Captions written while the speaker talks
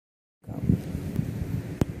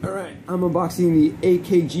Alright, I'm unboxing the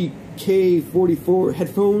AKG K44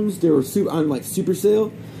 headphones. They were on like super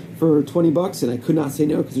sale for 20 bucks, and I could not say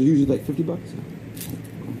no because they're usually like 50 bucks. So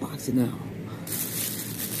unbox it now.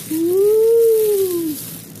 Woo!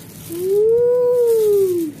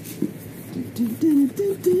 Woo!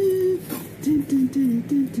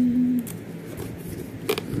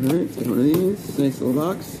 Alright, it's got one of these. Nice little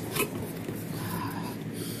box.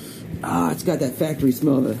 Ah, it's got that factory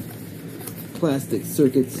smell, the plastic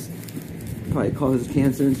circuits. Probably causes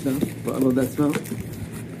cancer and stuff, but I love that smell.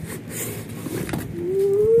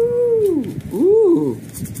 Ooh! Ooh!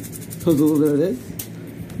 Comes a little bit of this.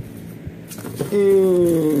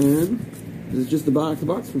 And this is just the box. The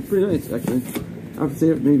box was pretty nice, actually. I have to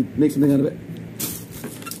say, maybe make something out of it.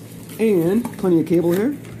 And plenty of cable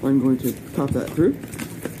here. I'm going to pop that through.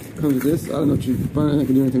 Comes with this. I don't know if I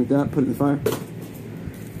can do anything with that. Put it in the fire.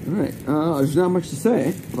 Alright, there's not much to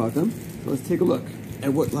say about them, so let's take a look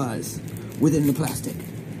at what lies within the plastic.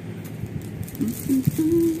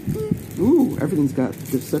 Ooh, everything's got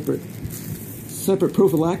just separate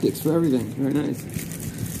prophylactics for everything. Very nice.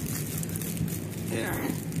 Yeah.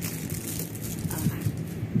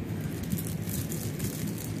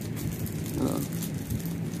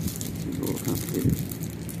 It's a little complicated.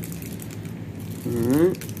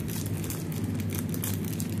 Alright.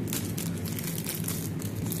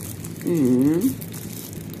 And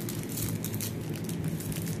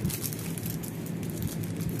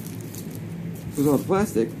there's all the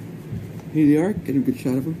plastic. Here they are. Get a good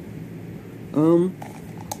shot of them.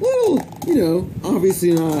 Well, you know,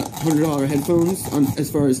 obviously not $100 headphones as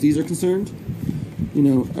far as these are concerned. You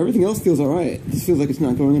know, everything else feels alright. This feels like it's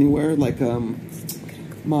not going anywhere. Like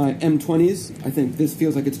my M20s, I think this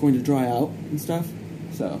feels like it's going to dry out and stuff.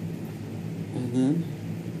 So, and then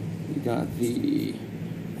we got the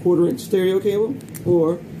 1/4-inch stereo cable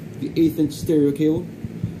or the 1/8-inch stereo cable.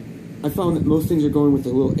 I found that most things are going with the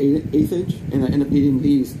little 1/8 inch, and I end up needing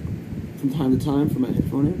these from time to time for my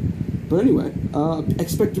headphone air. But anyway,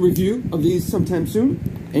 expect a review of these sometime soon,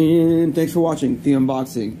 and thanks for watching the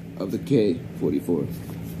unboxing of the K44.